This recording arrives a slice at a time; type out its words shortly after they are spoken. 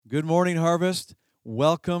Good morning, Harvest.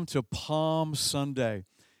 Welcome to Palm Sunday.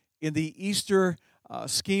 In the Easter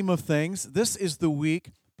scheme of things, this is the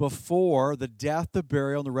week before the death, the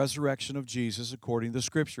burial, and the resurrection of Jesus according to the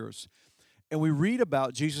Scriptures. And we read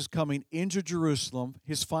about Jesus coming into Jerusalem,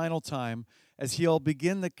 his final time, as he'll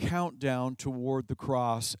begin the countdown toward the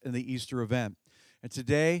cross and the Easter event. And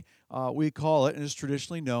today we call it, and is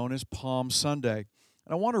traditionally known as Palm Sunday.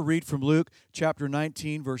 And I want to read from Luke chapter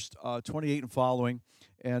 19, verse 28 and following.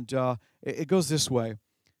 And it goes this way.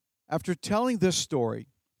 After telling this story,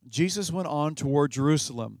 Jesus went on toward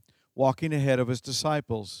Jerusalem, walking ahead of his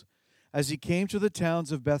disciples. As he came to the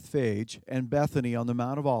towns of Bethphage and Bethany on the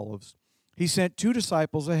Mount of Olives, he sent 2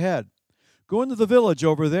 disciples ahead. Go into the village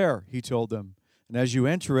over there, he told them. And as you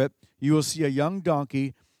enter it, you will see a young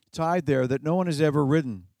donkey tied there that no one has ever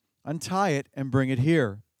ridden. Untie it and bring it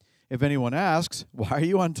here. If anyone asks, why are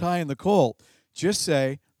you untying the colt? Just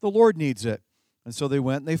say, the Lord needs it. And so they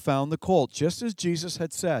went and they found the colt, just as Jesus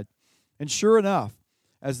had said. And sure enough,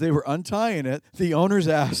 as they were untying it, the owners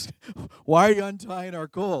asked, why are you untying our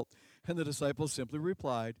colt? And the disciples simply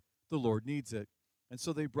replied, the Lord needs it. And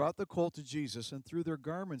so they brought the colt to Jesus and threw their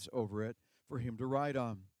garments over it for him to ride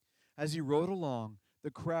on. As he rode along, the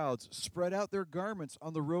crowds spread out their garments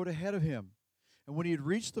on the road ahead of him. And when he had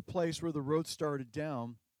reached the place where the road started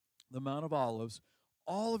down the Mount of Olives,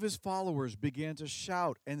 all of his followers began to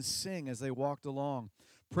shout and sing as they walked along,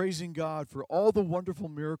 praising God for all the wonderful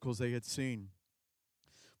miracles they had seen.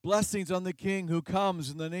 Blessings on the King who comes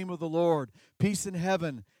in the name of the Lord, peace in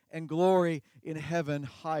heaven and glory in heaven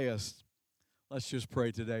highest. Let's just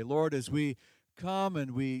pray today. Lord, as we come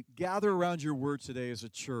and we gather around your word today as a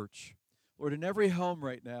church, Lord, in every home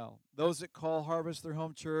right now, those that call Harvest their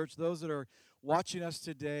home church, those that are watching us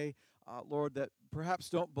today, Lord, that perhaps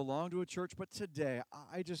don't belong to a church, but today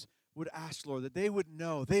I just would ask, Lord, that they would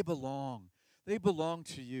know they belong. They belong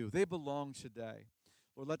to you. They belong today.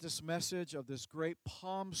 Lord, let this message of this great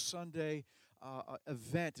Palm Sunday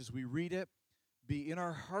event, as we read it, be in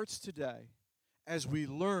our hearts today as we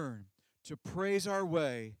learn to praise our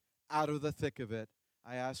way out of the thick of it.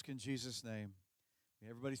 I ask in Jesus' name.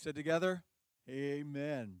 Everybody said together,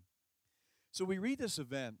 amen. So we read this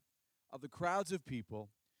event of the crowds of people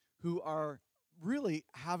who are really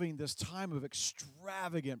having this time of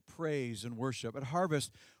extravagant praise and worship. At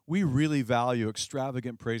Harvest, we really value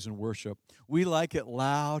extravagant praise and worship. We like it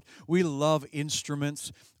loud. We love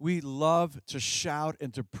instruments. We love to shout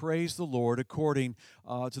and to praise the Lord according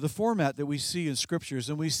to the format that we see in Scriptures.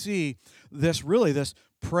 And we see this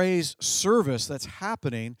praise service that's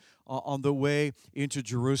happening on the way into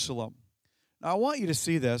Jerusalem. Now, I want you to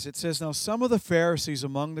see this. It says, now some of the Pharisees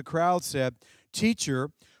among the crowd said,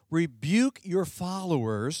 Teacher, rebuke your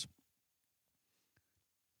followers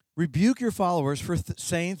for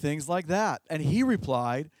saying things like that. And he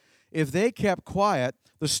replied, if they kept quiet,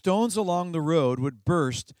 the stones along the road would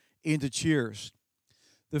burst into cheers.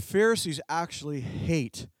 The Pharisees actually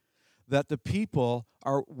hate that the people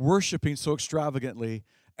are worshiping so extravagantly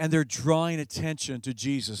and they're drawing attention to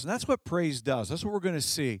Jesus. And that's what praise does. That's what we're going to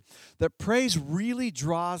see. That praise really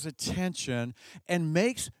draws attention and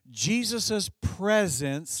makes Jesus'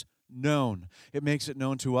 presence known. It makes it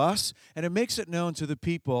known to us, and it makes it known to the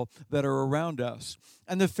people that are around us.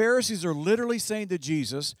 And the Pharisees are literally saying to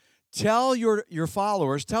Jesus, tell your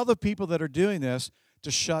followers, tell the people that are doing this to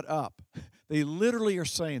shut up. They literally are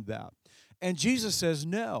saying that. And Jesus says,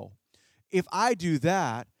 no. If I do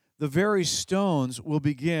that, the very stones will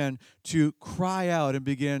begin to cry out and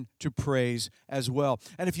begin to praise as well.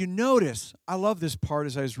 And if you notice, I love this part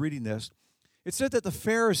as I was reading this, it said that the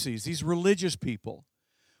Pharisees, these religious people,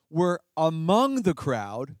 were among the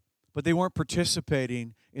crowd, but they weren't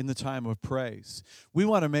participating in the time of praise. We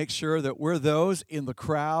want to make sure that we're those in the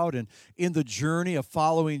crowd and in the journey of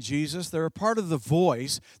following Jesus. They're a part of the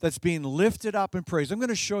voice that's being lifted up in praise. I'm going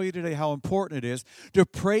to show you today how important it is to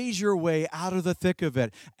praise your way out of the thick of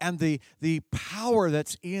it and the power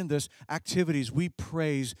that's in this activities. We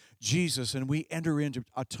praise Jesus and we enter into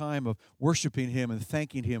a time of worshiping him and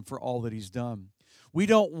thanking him for all that he's done. We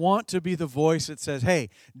don't want to be the voice that says, hey,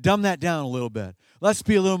 dumb that down a little bit. Let's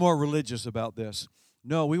be a little more religious about this.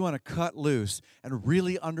 No, we want to cut loose and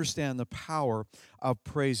really understand the power of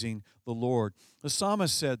praising the Lord. The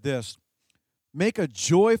psalmist said this, make a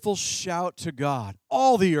joyful shout to God,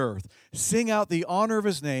 all the earth. Sing out the honor of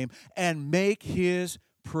his name and make his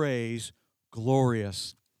praise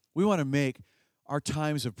glorious. We want to make our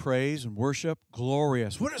times of praise and worship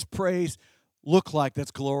glorious. What does praise look like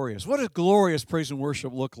that's glorious? What does glorious praise and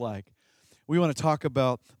worship look like? We want to talk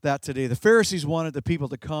about that today. The Pharisees wanted the people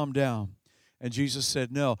to calm down. And Jesus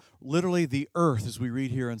said, no, literally the earth, as we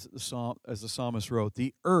read here in the psalm, as the psalmist wrote,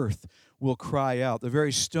 the earth will cry out. The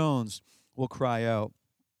very stones will cry out.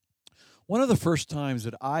 One of the first times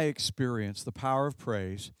that I experienced the power of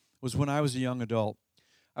praise was when I was a young adult.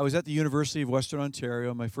 I was at the University of Western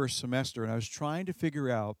Ontario my first semester, and I was trying to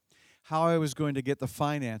figure out how I was going to get the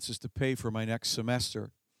finances to pay for my next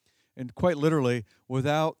semester. And quite literally,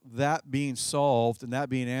 without that being solved and that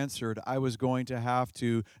being answered, I was going to have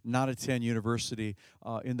to not attend university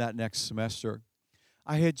in that next semester.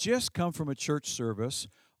 I had just come from a church service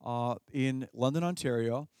in London,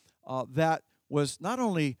 Ontario, that was not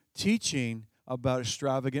only teaching about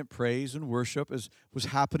extravagant praise and worship as was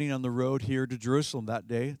happening on the road here to Jerusalem that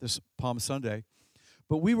day, this Palm Sunday,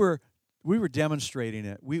 but we were demonstrating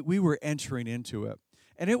it. We were entering into it.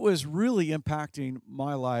 And it was really impacting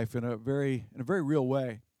my life in a very real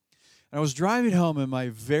way. And I was driving home in my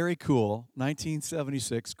very cool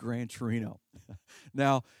 1976 Gran Torino.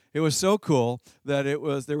 Now, it was so cool that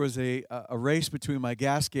there was a race between my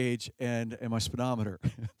gas gauge and my speedometer.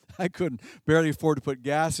 I couldn't barely afford to put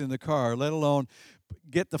gas in the car, let alone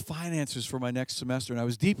get the finances for my next semester. And I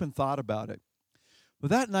was deep in thought about it.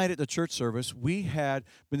 But that night at the church service, we had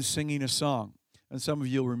been singing a song. And some of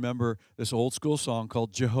you will remember this old school song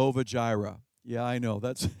called Jehovah Jireh. Yeah, I know,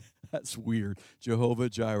 that's weird, Jehovah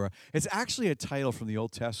Jireh. It's actually a title from the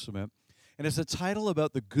Old Testament, and it's a title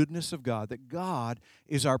about the goodness of God, that God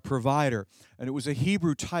is our provider. And it was a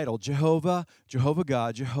Hebrew title, Jehovah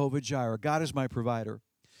God, Jehovah Jireh. God is my provider.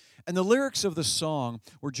 And the lyrics of the song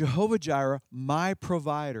were Jehovah Jireh, my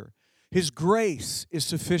provider. His grace is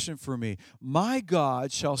sufficient for me. My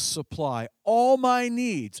God shall supply all my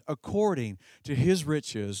needs according to his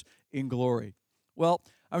riches in glory. Well,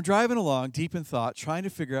 I'm driving along deep in thought, trying to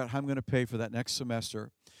figure out how I'm going to pay for that next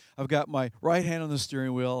semester. I've got my right hand on the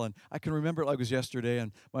steering wheel, and I can remember it like it was yesterday,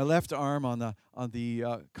 and my left arm on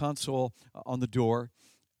the console on the door,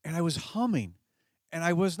 and I was humming. And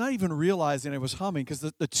I was not even realizing I was humming because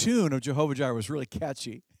the tune of Jehovah Jireh was really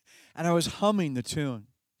catchy. And I was humming the tune.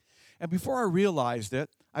 And before I realized it,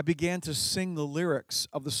 I began to sing the lyrics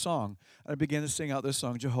of the song. And I began to sing out this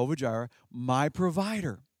song, Jehovah Jireh, my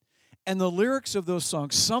provider. And the lyrics of those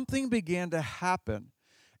songs, something began to happen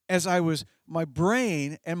as my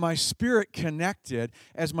brain and my spirit connected,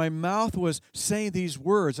 as my mouth was saying these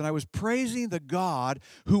words, and I was praising the God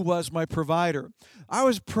who was my provider. I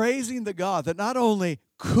was praising the God that not only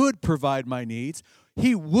could provide my needs,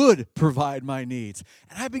 he would provide my needs.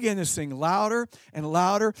 And I began to sing louder and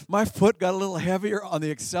louder. My foot got a little heavier on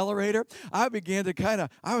the accelerator. I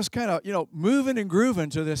was moving and grooving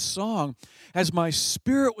to this song as my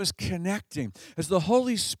spirit was connecting, as the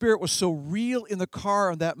Holy Spirit was so real in the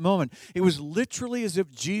car in that moment. It was literally as if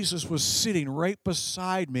Jesus was sitting right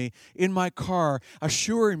beside me in my car,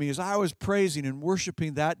 assuring me as I was praising and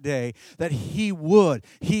worshiping that day that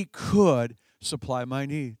he could supply my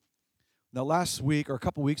need. Now, last week, or a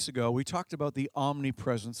couple weeks ago, we talked about the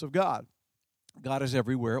omnipresence of God. God is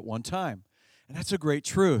everywhere at one time, and that's a great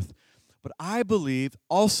truth. But I believe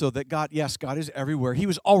also that God is everywhere. He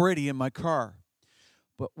was already in my car.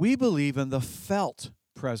 But we believe in the felt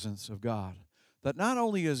presence of God, that not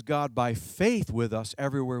only is God by faith with us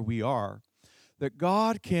everywhere we are,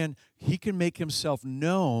 that He can make himself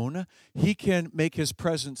known. He can make his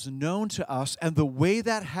presence known to us. And the way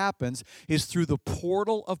that happens is through the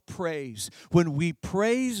portal of praise. When we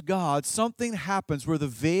praise God, something happens where the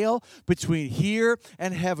veil between here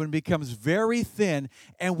and heaven becomes very thin,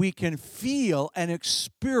 and we can feel and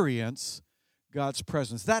experience God's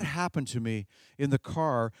presence. That happened to me in the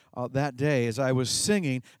car that day as I was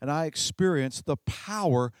singing, and I experienced the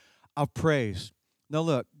power of praise. Now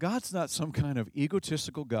look, God's not some kind of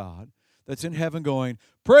egotistical God that's in heaven going,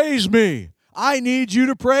 praise me. I need you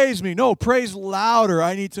to praise me. No, praise louder.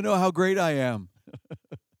 I need to know how great I am.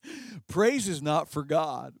 Praise is not for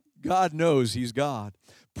God. God knows he's God.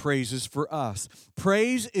 Praise is for us.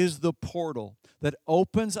 Praise is the portal that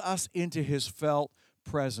opens us into his felt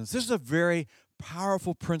presence. This is a very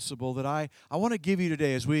powerful principle that I want to give you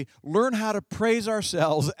today as we learn how to praise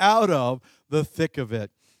ourselves out of the thick of it.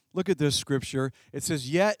 Look at this scripture. It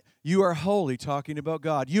says, yet you are holy, talking about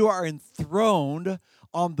God. You are enthroned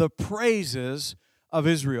on the praises of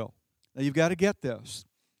Israel. Now, you've got to get this.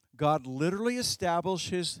 God literally established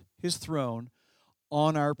his throne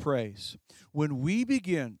on our praise. When we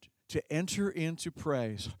begin to enter into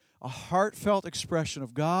praise, a heartfelt expression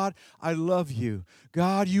of, God, I love you.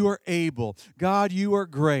 God, you are able. God, you are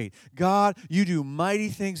great. God, you do mighty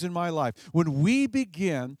things in my life. When we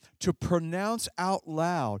begin to pronounce out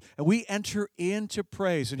loud and we enter into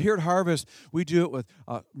praise, and here at Harvest, we do it with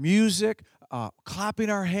music, clapping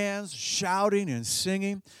our hands, shouting and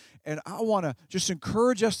singing. And I want to just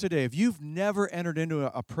encourage us today, if you've never entered into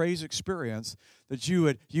a praise experience, that you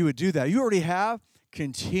would do that. You already have.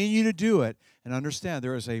 Continue to do it and understand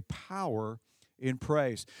there is a power in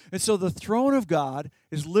praise. And so the throne of God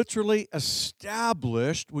is literally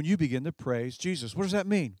established when you begin to praise Jesus. What does that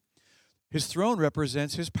mean? His throne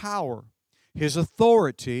represents His power, His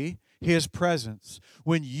authority, His presence.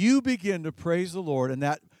 When you begin to praise the Lord and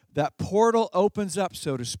that portal opens up,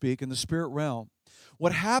 so to speak, in the spirit realm,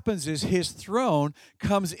 what happens is His throne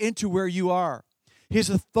comes into where you are. His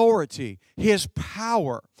authority, His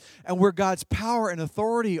power. And where God's power and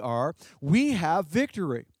authority are, we have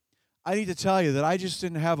victory. I need to tell you that I just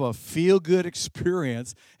didn't have a feel-good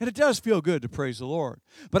experience, and it does feel good to praise the Lord.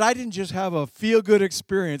 But I didn't just have a feel-good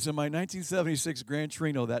experience in my 1976 Gran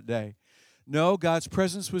Torino that day. No, God's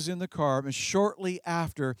presence was in the car, and shortly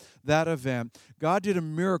after that event, God did a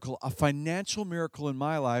miracle, a financial miracle in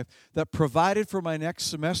my life that provided for my next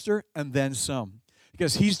semester and then some.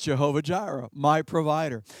 Because He's Jehovah Jireh, my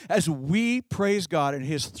provider. As we praise God and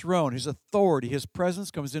His throne, His authority, His presence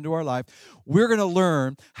comes into our life, we're going to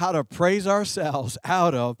learn how to praise ourselves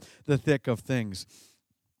out of the thick of things.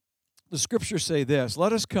 The Scriptures say this,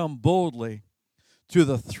 let us come boldly to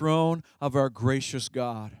the throne of our gracious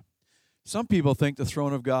God. Some people think the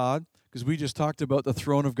throne of God, because we just talked about the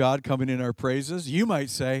throne of God coming in our praises, you might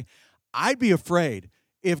say, I'd be afraid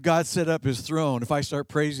if God set up His throne, if I start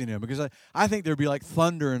praising Him, because I think there'd be like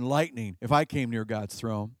thunder and lightning if I came near God's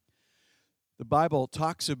throne. The Bible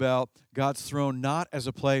talks about God's throne not as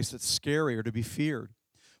a place that's scary or to be feared,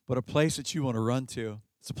 but a place that you want to run to.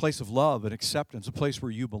 It's a place of love and acceptance, a place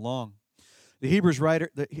where you belong. The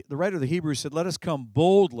writer of the Hebrews said, let us come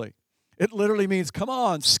boldly. It literally means, come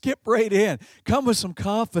on, skip right in. Come with some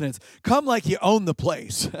confidence. Come like you own the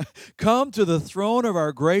place. Come to the throne of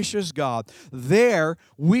our gracious God. There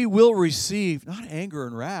we will receive not anger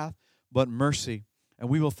and wrath, but mercy. And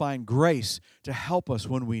we will find grace to help us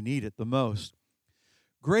when we need it the most.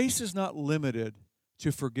 Grace is not limited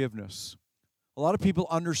to forgiveness. A lot of people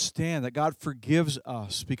understand that God forgives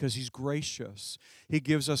us because He's gracious. He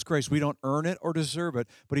gives us grace. We don't earn it or deserve it,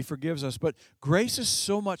 but He forgives us. But grace is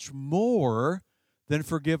so much more than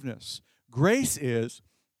forgiveness. Grace is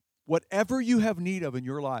whatever you have need of in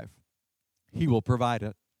your life, He will provide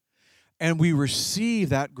it. And we receive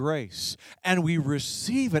that grace. And we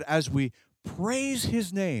receive it as we praise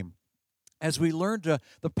His name. As we learn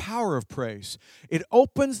the power of praise, it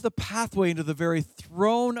opens the pathway into the very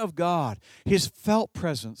throne of God, His felt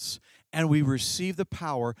presence, and we receive the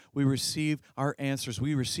power, we receive our answers,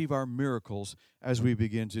 we receive our miracles as we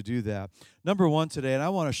begin to do that. Number one today, and I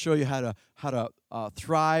want to show you how to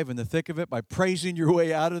thrive in the thick of it by praising your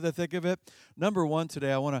way out of the thick of it. Number one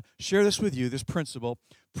today, I want to share this with you, this principle,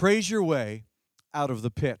 praise your way out of the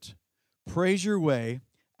pit. Praise your way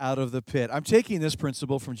out of the pit. I'm taking this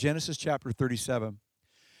principle from Genesis chapter 37,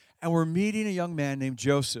 and we're meeting a young man named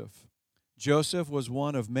Joseph. Joseph was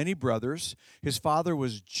one of many brothers. His father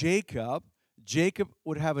was Jacob. Jacob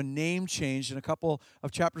would have a name change in a couple of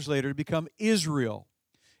chapters later to become Israel.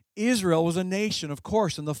 Israel was a nation, of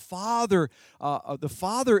course, and the father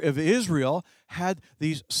of Israel had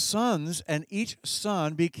these sons, and each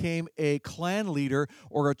son became a clan leader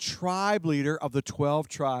or a tribe leader of the 12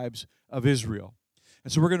 tribes of Israel.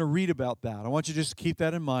 And so we're going to read about that. I want you to just keep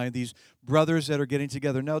that in mind, these brothers that are getting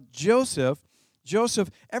together. Now, Joseph,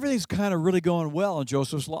 everything's kind of really going well in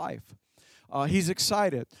Joseph's life. He's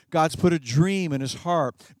excited. God's put a dream in his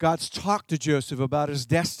heart. God's talked to Joseph about his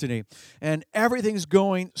destiny. And everything's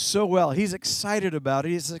going so well. He's excited about it.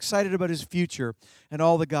 He's excited about his future and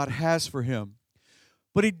all that God has for him.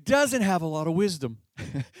 But he doesn't have a lot of wisdom.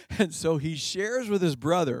 And so he shares with his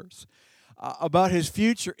brothers about his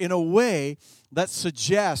future in a way that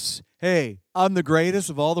suggests, hey, I'm the greatest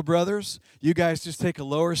of all the brothers. You guys just take a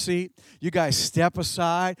lower seat. You guys step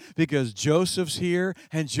aside because Joseph's here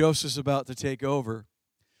and Joseph's about to take over.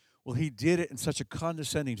 Well, he did it in such a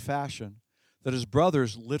condescending fashion that his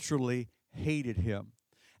brothers literally hated him.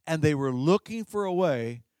 And they were looking for a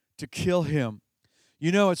way to kill him.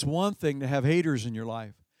 You know, it's one thing to have haters in your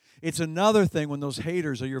life. It's another thing when those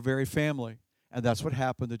haters are your very family. And that's what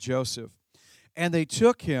happened to Joseph. And they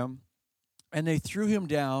took him and they threw him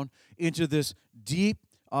down into this deep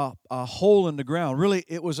hole in the ground. Really,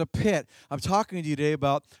 it was a pit. I'm talking to you today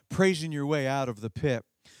about praising your way out of the pit.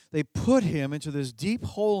 They put him into this deep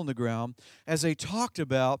hole in the ground as they talked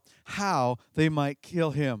about how they might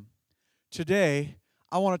kill him. Today,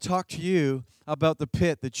 I want to talk to you about the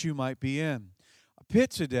pit that you might be in. A pit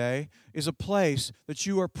today is a place that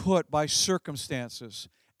you are put by circumstances,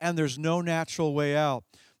 and there's no natural way out.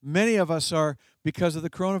 Many of us are because of the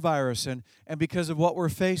coronavirus and because of what we're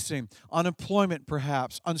facing, unemployment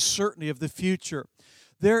perhaps, uncertainty of the future.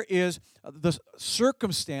 There is, the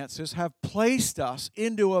circumstances have placed us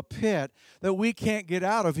into a pit that we can't get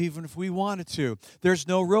out of even if we wanted to. There's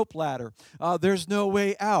no rope ladder. There's no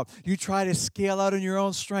way out. You try to scale out in your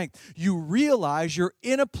own strength. You realize you're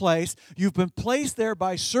in a place, you've been placed there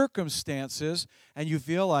by circumstances, and you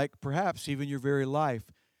feel like perhaps even your very life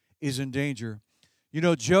is in danger. You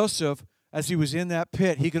know, Joseph, as he was in that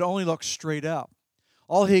pit, he could only look straight up.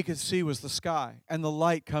 All he could see was the sky and the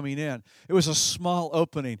light coming in. It was a small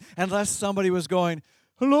opening. Unless somebody was going,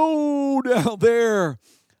 hello down there.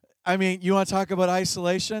 I mean, you want to talk about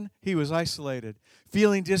isolation? He was isolated.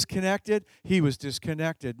 Feeling disconnected? He was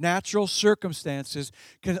disconnected. Natural circumstances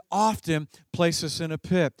can often place us in a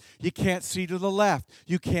pit. You can't see to the left.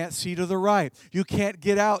 You can't see to the right. You can't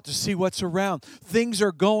get out to see what's around. Things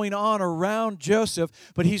are going on around Joseph,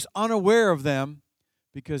 but he's unaware of them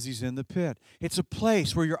because he's in the pit. It's a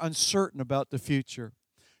place where you're uncertain about the future.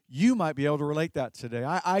 You might be able to relate that today.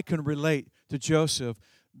 I can relate to Joseph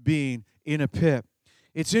being in a pit.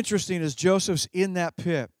 It's interesting, as Joseph's in that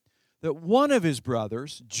pit, that one of his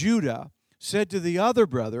brothers, Judah, said to the other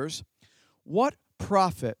brothers, what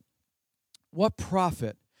profit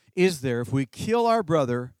is there if we kill our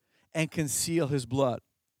brother and conceal his blood?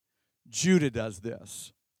 Judah does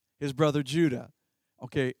this. His brother Judah.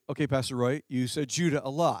 Okay, Pastor Roy, you said Judah a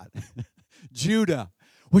lot. Judah.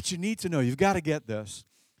 What you need to know, you've got to get this,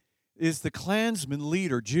 is the clansman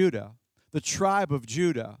leader, Judah, the tribe of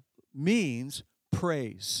Judah, means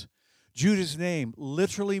praise. Judah's name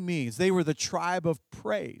literally means they were the tribe of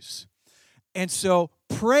praise. And so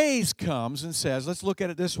praise comes and says, let's look at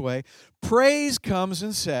it this way. Praise comes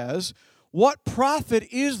and says, what profit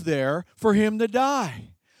is there for him to die?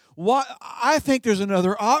 I think there's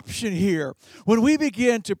another option here. When we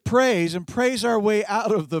begin to praise and praise our way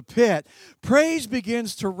out of the pit, praise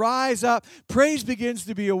begins to rise up. Praise begins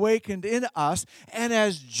to be awakened in us. And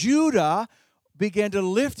as Judah began to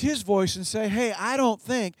lift his voice and say, hey, I don't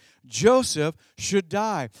think Joseph should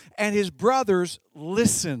die. And his brothers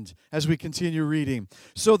listened as we continue reading.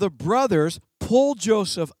 So the brothers pulled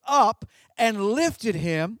Joseph up and lifted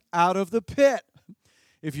him out of the pit.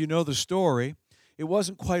 If you know the story, it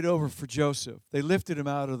wasn't quite over for Joseph. They lifted him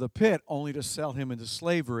out of the pit only to sell him into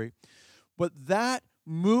slavery. But that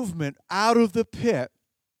movement out of the pit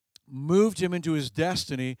moved him into his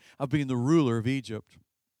destiny of being the ruler of Egypt.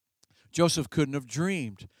 Joseph couldn't have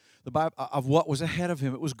dreamed of what was ahead of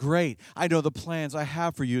him. It was great. I know the plans I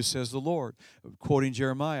have for you, says the Lord, quoting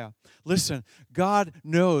Jeremiah. Listen, God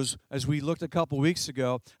knows, as we looked a couple weeks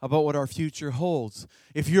ago, about what our future holds.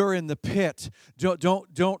 If you're in the pit, don't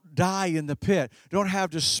die in the pit. Don't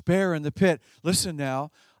have despair in the pit. Listen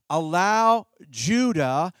now. Allow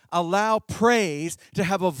Judah, allow praise to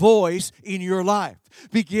have a voice in your life.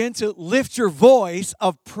 Begin to lift your voice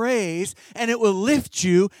of praise, and it will lift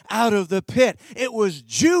you out of the pit. It was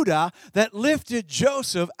Judah that lifted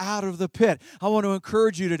Joseph out of the pit. I want to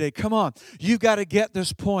encourage you today. Come on. You've got to get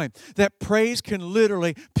this point that praise can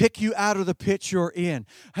literally pick you out of the pit you're in.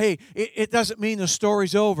 Hey, it doesn't mean the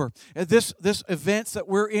story's over. This events that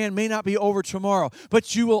we're in may not be over tomorrow,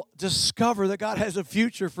 but you will discover that God has a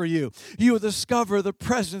future for you. You will discover the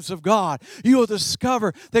presence of God. You will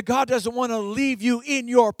discover that God doesn't want to leave you in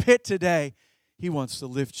your pit today. He wants to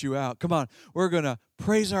lift you out. Come on, we're going to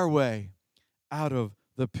praise our way out of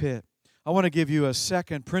the pit. I want to give you a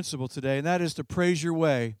second principle today, and that is to praise your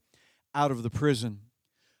way out of the prison.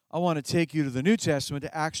 I want to take you to the New Testament,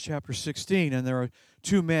 to Acts chapter 16, and there are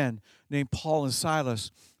two men named Paul and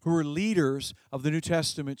Silas who were leaders of the New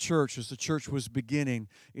Testament church as the church was beginning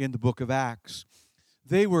in the book of Acts.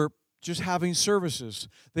 They were just having services.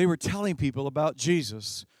 They were telling people about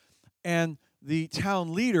Jesus. And the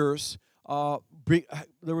town leaders,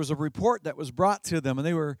 there was a report that was brought to them, and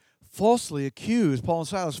they were falsely accused, Paul and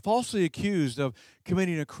Silas, falsely accused of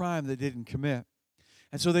committing a crime they didn't commit.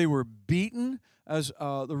 And so they were beaten, as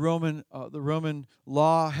the Roman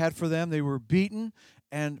law had for them. They were beaten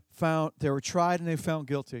and they were tried and they found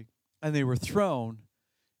guilty. And they were thrown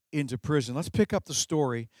into prison. Let's pick up the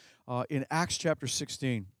story in Acts chapter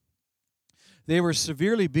 16. They were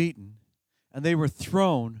severely beaten and they were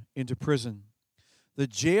thrown into prison. The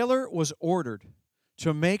jailer was ordered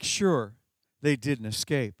to make sure they didn't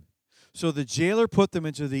escape. So the jailer put them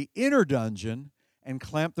into the inner dungeon and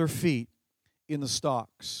clamped their feet in the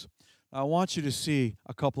stocks. Now, I want you to see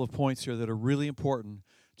a couple of points here that are really important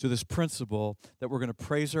to this principle that we're going to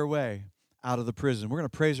praise our way out of the prison. We're going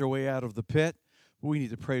to praise our way out of the pit, but we need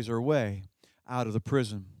to praise our way out of the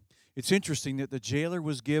prison. It's interesting that the jailer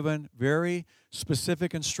was given very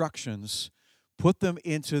specific instructions. Put them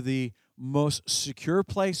into the most secure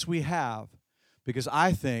place we have, because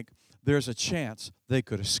I think there's a chance they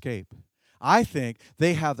could escape. I think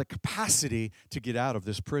they have the capacity to get out of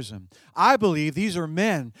this prison. I believe these are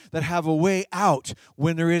men that have a way out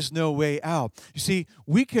when there is no way out. You see,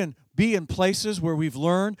 we can be in places where we've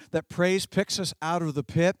learned that praise picks us out of the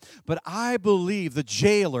pit, but I believe the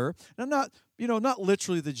jailer, and not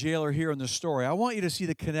literally the jailer here in the story. I want you to see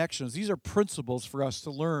the connections. These are principles for us to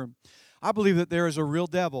learn. I believe that there is a real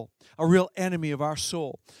devil, a real enemy of our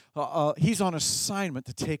soul. He's on assignment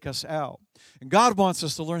to take us out. And God wants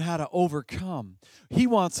us to learn how to overcome. He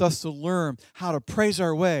wants us to learn how to praise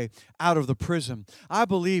our way out of the prison. I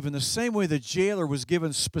believe in the same way the jailer was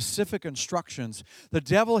given specific instructions, the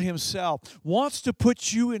devil himself wants to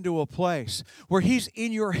put you into a place where he's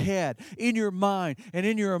in your head, in your mind, and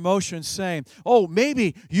in your emotions saying, oh,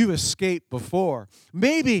 maybe you've escaped before.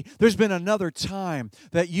 Maybe there's been another time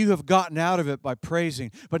that you have gotten out of it by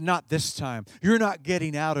praising, but not this time. You're not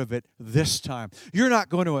getting out of it this time. You're not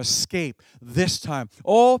going to escape this time.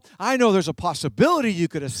 Oh, I know there's a possibility you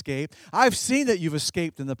could escape. I've seen that you've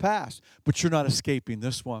escaped in the past, but you're not escaping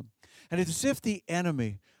this one. And it's as if the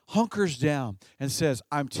enemy hunkers down and says,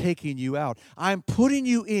 I'm taking you out. I'm putting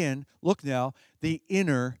you in, look now, the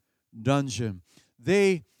inner dungeon.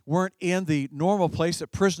 They weren't in the normal place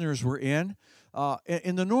that prisoners were in.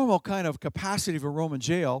 In the normal kind of capacity of a Roman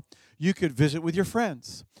jail, you could visit with your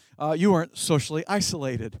friends. You weren't socially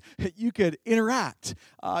isolated. You could interact.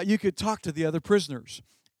 You could talk to the other prisoners.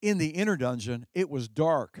 In the inner dungeon, it was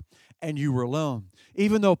dark, and you were alone.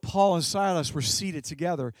 Even though Paul and Silas were seated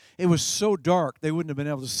together, it was so dark they wouldn't have been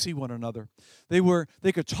able to see one another.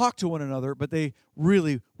 They could talk to one another, but they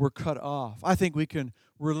really were cut off. I think we can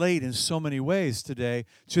relate in so many ways today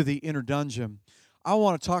to the inner dungeon. I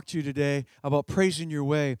want to talk to you today about praising your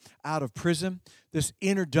way out of prison, this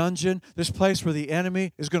inner dungeon, this place where the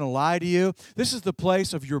enemy is going to lie to you. This is the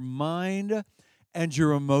place of your mind and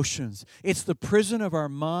your emotions. It's the prison of our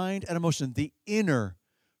mind and emotion, the inner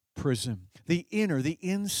prison, the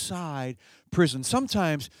inside prison.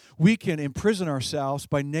 Sometimes we can imprison ourselves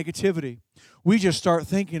by negativity. We just start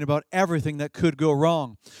thinking about everything that could go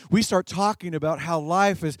wrong. We start talking about how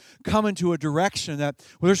life is coming to a direction that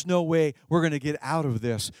there's no way we're going to get out of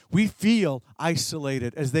this. We feel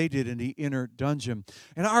isolated as they did in the inner dungeon.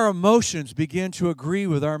 And our emotions begin to agree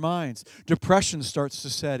with our minds. Depression starts to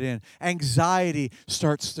set in. Anxiety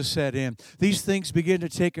starts to set in. These things begin to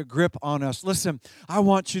take a grip on us. Listen, I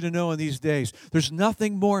want you to know in these days, there's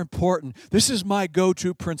nothing more important. This is my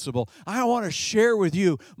go-to principle. I want to share with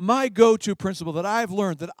you my go-to principle that I've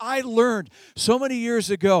learned, that I learned so many years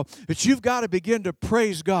ago, that you've got to begin to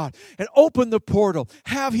praise God and open the portal.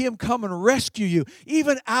 Have Him come and rescue you,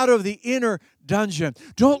 even out of the inner dungeon.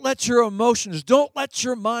 Don't let your emotions, don't let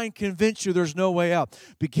your mind convince you there's no way out.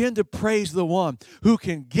 Begin to praise the one who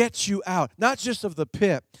can get you out, not just of the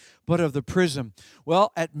pit, but of the prison.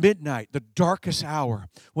 Well, at midnight, the darkest hour,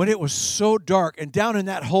 when it was so dark, and down in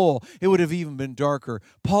that hole, it would have even been darker.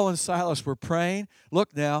 Paul and Silas were praying.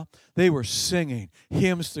 Look now, they were singing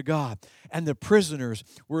hymns to God, and the prisoners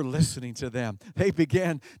were listening to them. They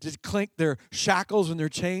began to clink their shackles and their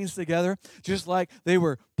chains together, just like they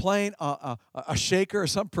were playing a shaker or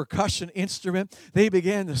some percussion instrument. They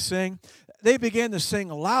began to sing. They began to sing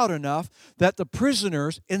loud enough that the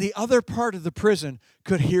prisoners in the other part of the prison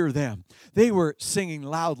could hear them. They were singing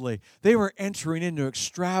loudly. They were entering into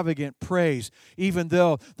extravagant praise, even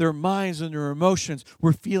though their minds and their emotions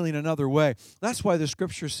were feeling another way. That's why the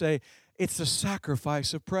scriptures say it's a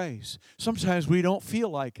sacrifice of praise. Sometimes we don't feel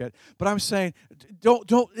like it, but I'm saying, don't.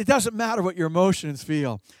 It doesn't matter what your emotions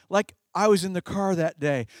feel. Like I was in the car that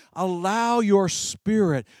day. Allow your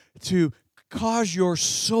spirit to cause your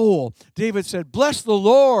soul. David said, "Bless the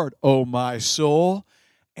Lord, O my soul,"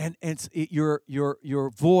 and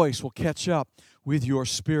your voice will catch up with your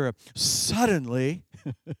spirit. Suddenly,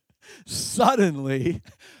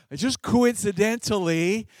 just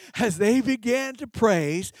coincidentally, as they began to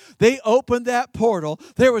praise, they opened that portal.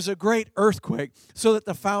 There was a great earthquake, so that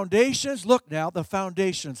the foundations, look now, the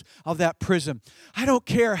foundations of that prison. I don't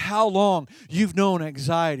care how long you've known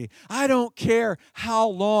anxiety. I don't care how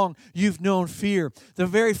long you've known fear.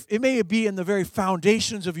 It may be in the very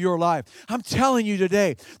foundations of your life. I'm telling you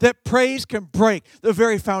today that praise can break the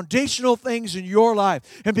very foundational things in your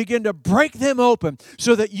life and begin to break them open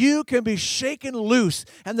so that you can be shaken loose,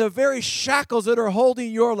 and the very shackles that are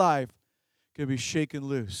holding your life can be shaken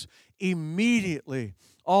loose. Immediately,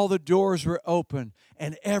 all the doors were open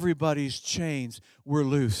and everybody's chains were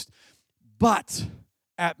loosed. But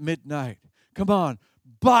at midnight, come on,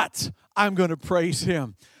 but I'm going to praise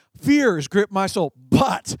him. Fears grip my soul,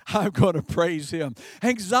 but I'm going to praise him.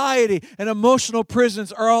 Anxiety and emotional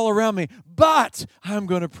prisons are all around me, but I'm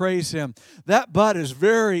going to praise him. That but is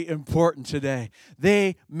very important today.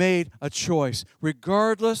 They made a choice.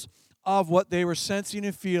 Regardless of what they were sensing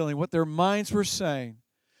and feeling, what their minds were saying,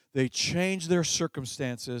 they changed their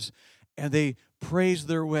circumstances and they praised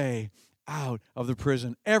their way out of the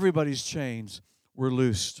prison. Everybody's chains were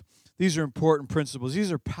loosed. These are important principles.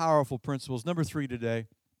 These are powerful principles. Number 3 today.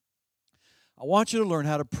 I want you to learn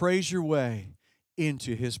how to praise your way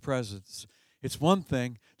into his presence. It's one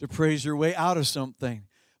thing to praise your way out of something,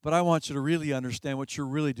 but I want you to really understand what you're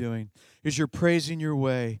really doing is you're praising your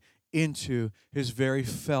way into his very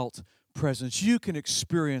felt presence. You can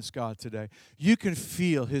experience God today. You can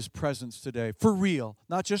feel his presence today for real,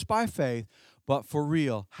 not just by faith, but for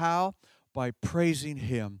real. How? By praising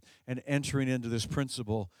him and entering into this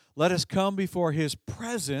principle. Let us come before his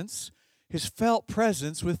presence, his felt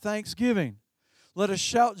presence, with thanksgiving. Let us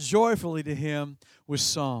shout joyfully to him with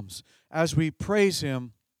psalms. As we praise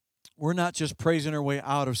him, we're not just praising our way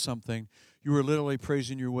out of something. You are literally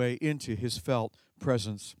praising your way into his felt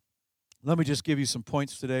presence. Let me just give you some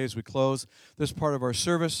points today as we close this part of our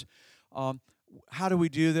service. How do we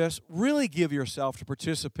do this? Really give yourself to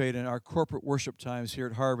participate in our corporate worship times here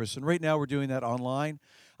at Harvest. And right now we're doing that online.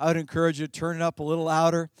 I would encourage you to turn it up a little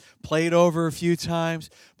louder, play it over a few times,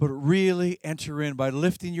 but really enter in by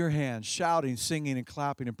lifting your hands, shouting, singing, and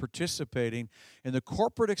clapping, and participating in the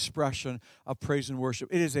corporate expression of praise and worship.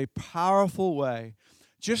 It is a powerful way.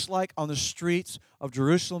 Just like on the streets of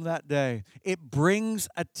Jerusalem that day, it brings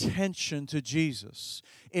attention to Jesus.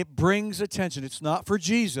 It brings attention. It's not for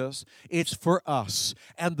Jesus, it's for us.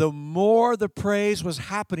 And the more the praise was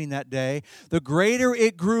happening that day, the greater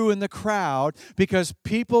it grew in the crowd because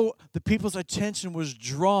the people's attention was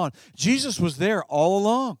drawn. Jesus was there all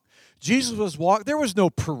along. Jesus was walking. There was no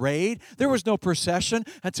parade. There was no procession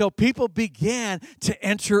until people began to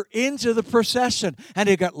enter into the procession. And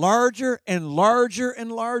it got larger and larger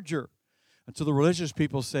and larger until the religious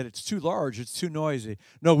people said, it's too large, it's too noisy.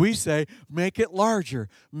 No, we say, make it larger,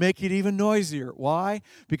 make it even noisier. Why?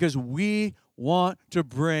 Because we want to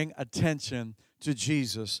bring attention to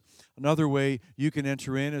Jesus. Another way you can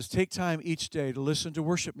enter in is take time each day to listen to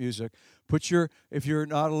worship music. If you're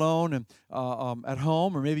not alone and at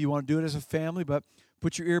home, or maybe you want to do it as a family, but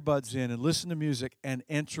put your earbuds in and listen to music and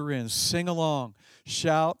enter in. Sing along,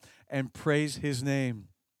 shout, and praise his name.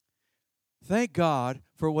 Thank God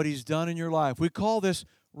for what he's done in your life. We call this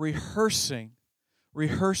rehearsing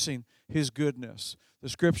his goodness. The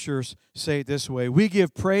scriptures say it this way: we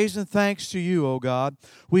give praise and thanks to you, O God.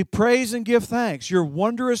 We praise and give thanks. Your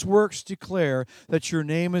wondrous works declare that your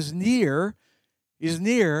name is near,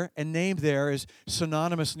 and named there is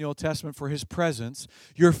synonymous in the Old Testament for his presence.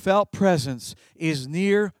 Your felt presence is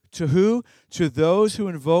near to who? To those who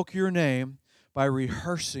invoke your name by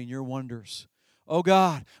rehearsing your wonders. Oh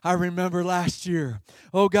God, I remember last year.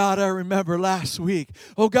 Oh God, I remember last week.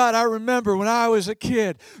 Oh God, I remember when I was a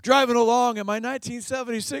kid driving along in my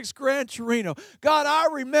 1976 Gran Torino. God,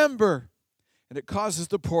 I remember. And it causes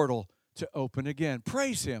the portal to open again.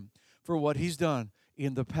 Praise him for what he's done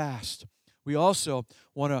in the past. We also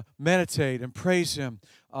want to meditate and praise him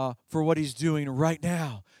for what he's doing right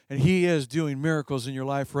now. And he is doing miracles in your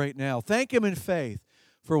life right now. Thank him in faith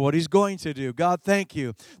for what he's going to do. God, thank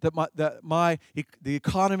you that the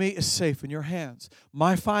economy is safe in your hands.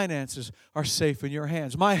 My finances are safe in your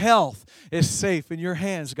hands. My health is safe in your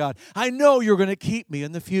hands, God. I know you're going to keep me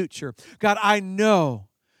in the future. God, I know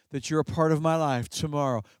that you're a part of my life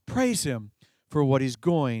tomorrow. Praise him for what he's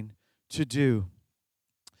going to do.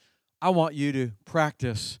 I want you to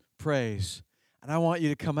practice praise, and I want you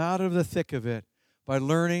to come out of the thick of it by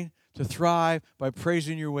learning to thrive, by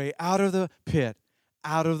praising your way out of the pit,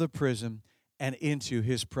 out of the prison, and into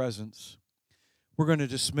his presence. We're going to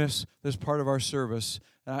dismiss this part of our service.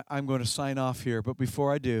 I'm going to sign off here, but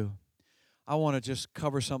before I do, I want to just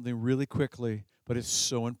cover something really quickly, but it's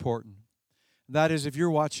so important. That is, if you're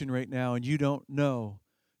watching right now and you don't know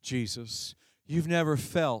Jesus, you've never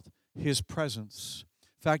felt his presence.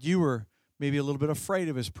 In fact, you were maybe a little bit afraid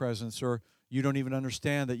of his presence, or you don't even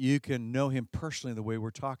understand that you can know him personally the way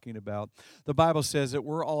we're talking about. The Bible says that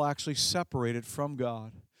we're all actually separated from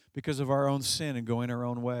God because of our own sin and going our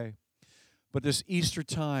own way. But this Easter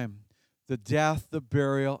time, the death, the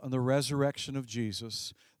burial, and the resurrection of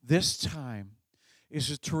Jesus, this time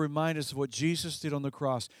is to remind us of what Jesus did on the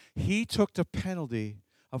cross. He took the penalty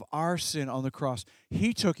of our sin on the cross.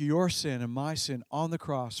 He took your sin and my sin on the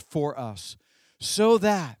cross for us, so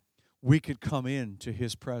that we could come into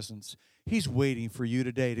his presence. He's waiting for you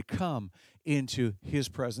today to come into His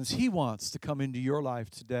presence. He wants to come into your life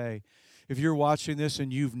today. If you're watching this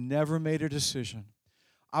and you've never made a decision,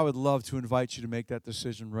 I would love to invite you to make that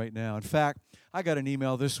decision right now. In fact, I got an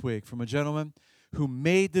email this week from a gentleman who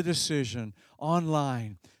made the decision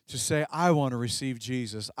online to say, I want to receive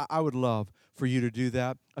Jesus. I would love for you to do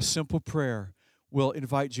that. A simple prayer will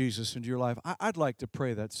invite Jesus into your life. I'd like to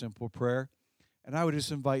pray that simple prayer, and I would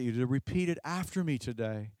just invite you to repeat it after me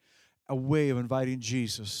today, a way of inviting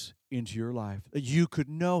Jesus into your life, that you could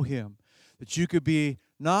know Him, that you could be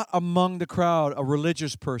not among the crowd, a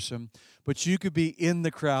religious person, but you could be in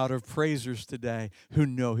the crowd of praisers today who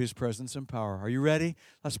know His presence and power. Are you ready?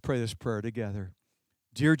 Let's pray this prayer together.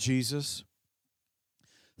 Dear Jesus,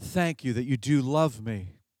 thank you that you do love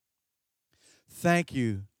me. Thank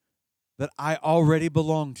you that I already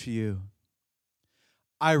belong to you.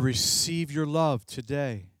 I receive your love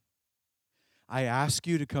today. I ask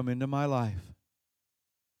you to come into my life.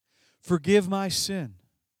 Forgive my sin.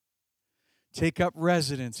 Take up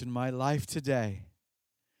residence in my life today.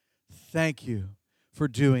 Thank you for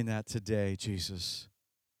doing that today, Jesus.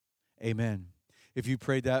 Amen. If you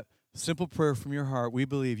prayed that simple prayer from your heart, we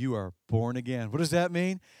believe you are born again. What does that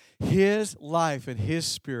mean? His life and His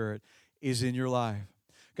Spirit is in your life.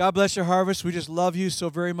 God bless your Harvest. We just love you so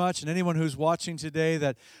very much. And anyone who's watching today,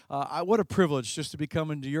 what a privilege just to be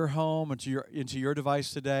coming to your home and into your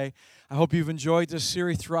device today. I hope you've enjoyed this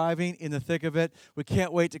series, Thriving in the Thick of It. We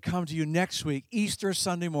can't wait to come to you next week, Easter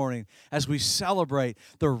Sunday morning, as we celebrate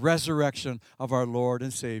the resurrection of our Lord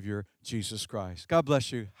and Savior, Jesus Christ. God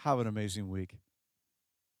bless you. Have an amazing week.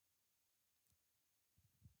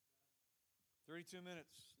 32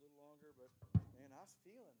 minutes.